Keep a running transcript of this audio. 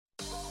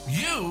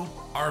You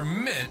are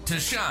meant to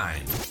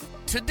shine.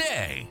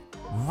 Today,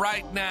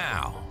 right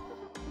now.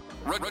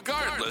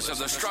 Regardless of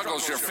the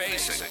struggles you're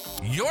facing,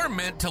 you're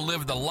meant to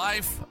live the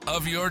life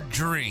of your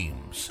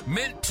dreams.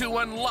 Meant to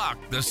unlock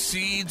the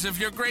seeds of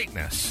your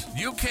greatness.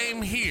 You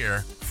came here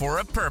for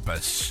a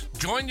purpose.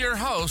 Join your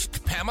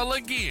host,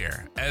 Pamela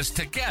Gear, as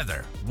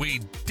together we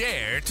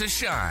dare to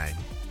shine.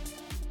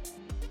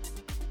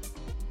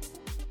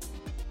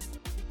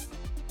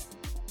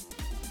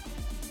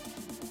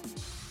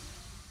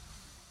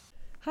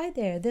 Hi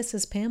there, this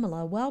is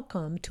Pamela.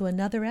 Welcome to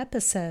another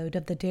episode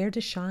of the Dare to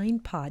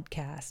Shine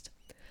podcast.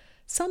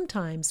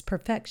 Sometimes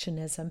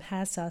perfectionism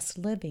has us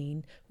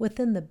living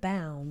within the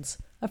bounds,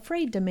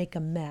 afraid to make a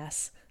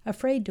mess,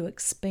 afraid to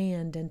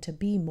expand and to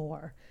be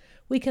more.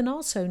 We can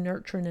also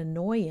nurture an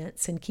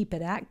annoyance and keep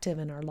it active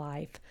in our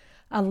life.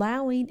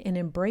 Allowing and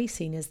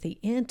embracing is the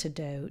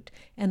antidote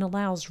and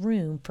allows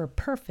room for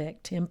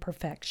perfect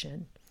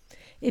imperfection.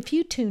 If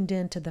you tuned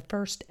in to the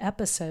first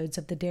episodes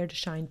of the Dare to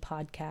Shine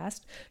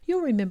podcast,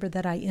 you'll remember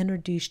that I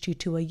introduced you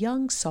to a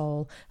young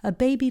soul, a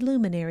baby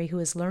luminary who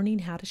is learning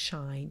how to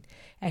shine.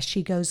 As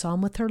she goes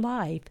on with her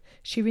life,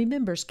 she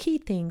remembers key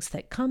things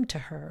that come to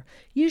her,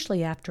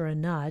 usually after a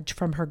nudge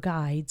from her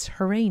guides,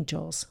 her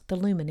angels, the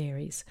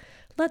luminaries.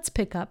 Let's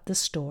pick up the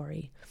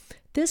story.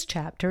 This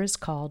chapter is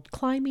called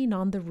Climbing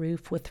on the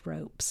Roof with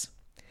Ropes.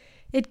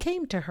 It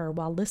came to her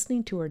while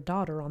listening to her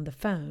daughter on the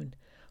phone.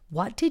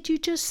 "What did you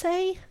just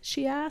say?"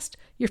 she asked.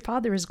 "Your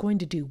father is going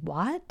to do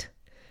what?"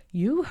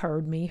 "You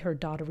heard me," her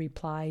daughter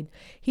replied.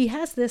 "He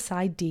has this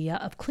idea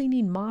of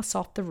cleaning moss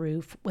off the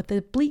roof with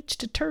a bleach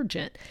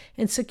detergent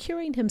and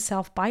securing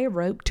himself by a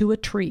rope to a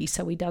tree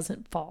so he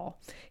doesn't fall.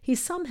 He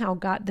somehow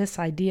got this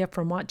idea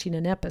from watching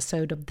an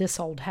episode of This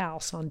Old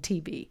House on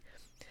TV.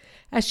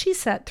 As she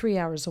sat 3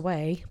 hours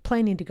away,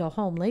 planning to go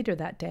home later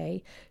that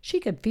day, she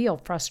could feel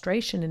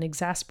frustration and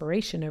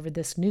exasperation over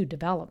this new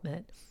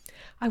development.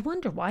 "I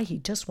wonder why he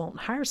just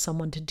won't hire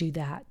someone to do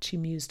that," she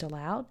mused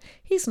aloud.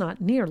 "He's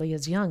not nearly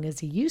as young as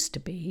he used to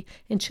be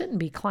and shouldn't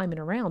be climbing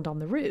around on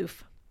the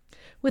roof."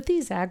 With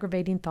these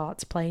aggravating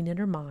thoughts playing in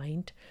her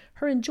mind,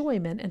 her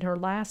enjoyment in her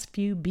last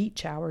few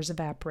beach hours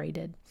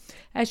evaporated.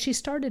 As she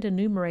started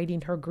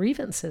enumerating her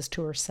grievances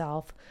to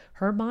herself,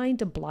 her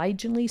mind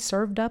obligingly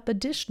served up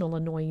additional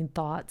annoying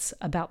thoughts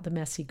about the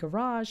messy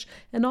garage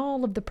and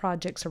all of the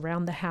projects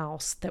around the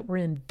house that were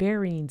in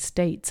varying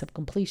states of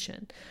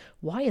completion.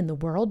 Why in the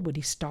world would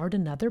he start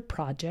another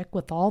project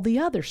with all the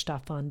other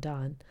stuff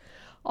undone?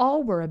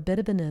 All were a bit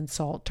of an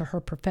insult to her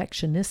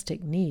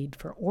perfectionistic need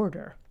for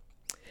order.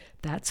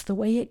 "That's the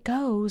way it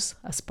goes,"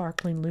 a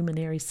sparkling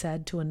luminary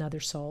said to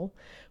another soul.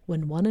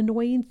 "When one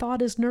annoying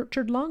thought is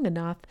nurtured long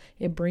enough,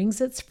 it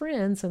brings its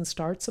friends and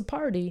starts a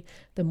party.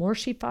 The more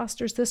she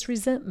fosters this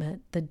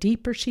resentment, the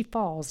deeper she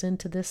falls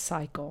into this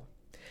cycle."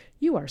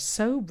 "You are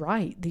so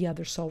right," the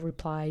other soul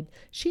replied.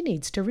 "She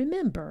needs to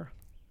remember."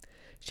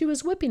 She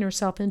was whipping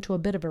herself into a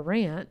bit of a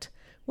rant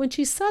when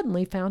she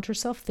suddenly found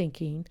herself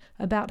thinking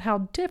about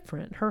how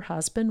different her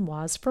husband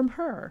was from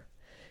her.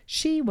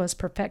 She was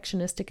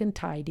perfectionistic and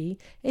tidy,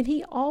 and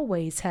he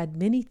always had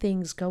many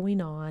things going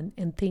on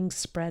and things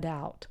spread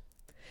out.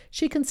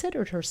 She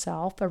considered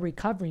herself a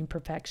recovering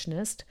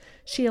perfectionist.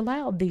 She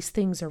allowed these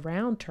things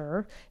around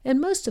her, and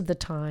most of the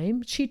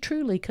time she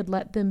truly could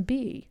let them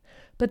be.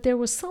 But there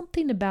was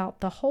something about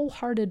the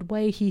wholehearted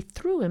way he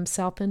threw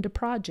himself into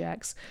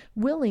projects,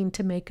 willing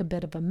to make a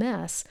bit of a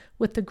mess,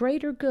 with the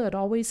greater good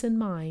always in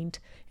mind,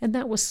 and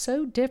that was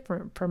so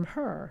different from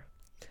her.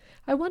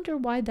 "I wonder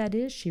why that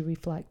is," she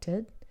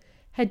reflected.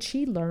 Had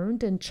she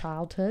learned in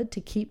childhood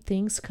to keep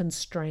things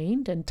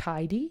constrained and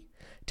tidy,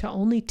 to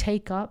only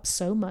take up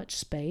so much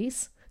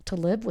space, to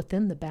live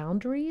within the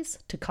boundaries,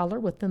 to color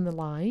within the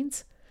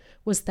lines?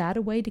 Was that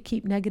a way to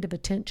keep negative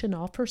attention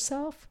off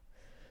herself?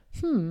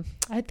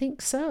 I think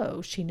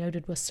so," she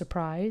noted with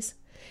surprise.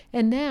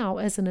 And now,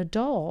 as an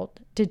adult,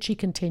 did she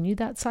continue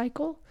that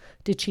cycle?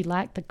 Did she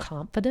lack the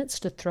confidence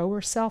to throw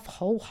herself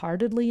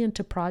wholeheartedly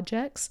into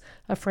projects,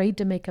 afraid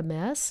to make a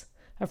mess,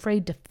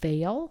 afraid to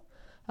fail?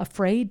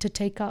 Afraid to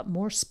take up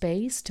more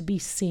space, to be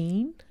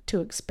seen, to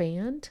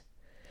expand?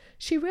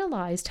 She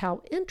realized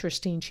how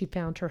interesting she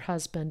found her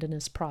husband and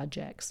his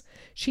projects.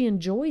 She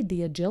enjoyed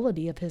the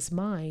agility of his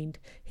mind,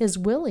 his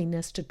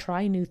willingness to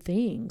try new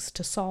things,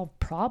 to solve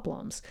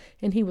problems,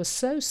 and he was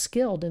so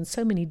skilled in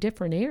so many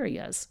different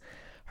areas.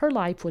 Her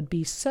life would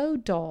be so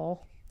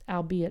dull,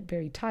 albeit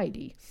very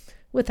tidy,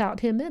 without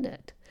him in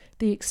it.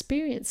 The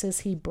experiences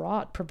he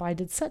brought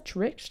provided such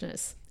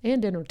richness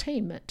and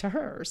entertainment to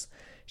hers.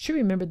 She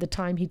remembered the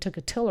time he took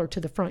a tiller to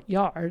the front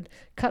yard,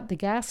 cut the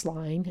gas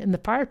line, and the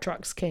fire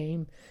trucks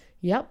came.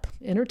 Yep,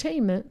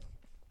 entertainment.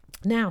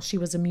 Now she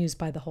was amused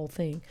by the whole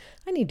thing.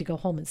 "I need to go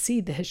home and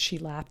see this," she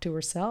laughed to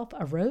herself.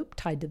 "A rope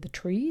tied to the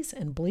trees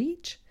and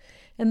bleach?"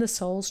 And the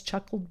souls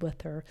chuckled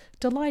with her,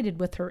 delighted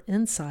with her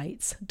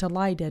insights,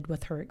 delighted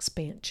with her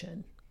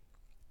expansion.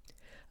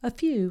 A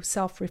few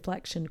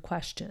self-reflection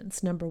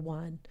questions. Number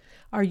 1,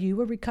 are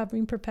you a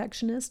recovering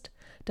perfectionist?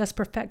 Does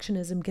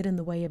perfectionism get in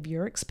the way of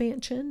your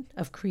expansion,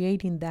 of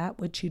creating that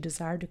which you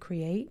desire to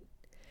create?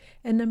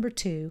 And number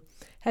 2,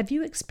 have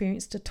you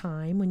experienced a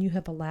time when you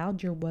have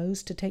allowed your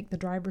woes to take the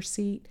driver's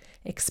seat,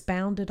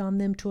 expounded on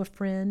them to a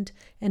friend,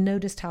 and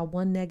noticed how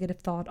one negative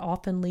thought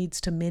often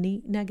leads to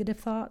many negative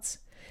thoughts?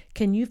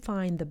 Can you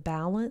find the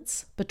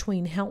balance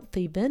between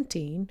healthy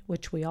venting,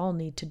 which we all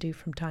need to do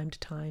from time to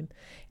time,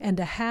 and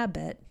a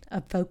habit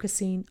of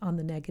focusing on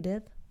the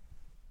negative?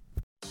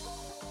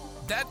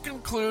 That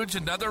concludes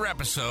another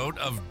episode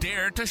of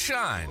Dare to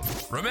Shine.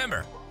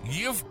 Remember,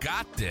 you've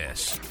got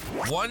this.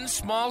 One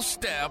small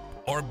step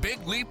or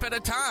big leap at a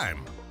time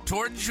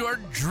towards your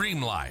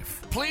dream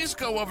life. Please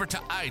go over to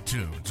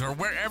iTunes or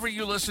wherever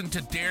you listen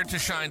to Dare to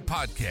Shine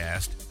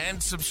podcast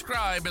and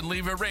subscribe and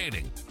leave a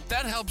rating.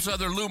 That helps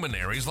other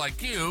luminaries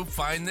like you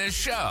find this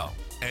show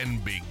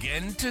and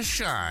begin to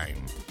shine.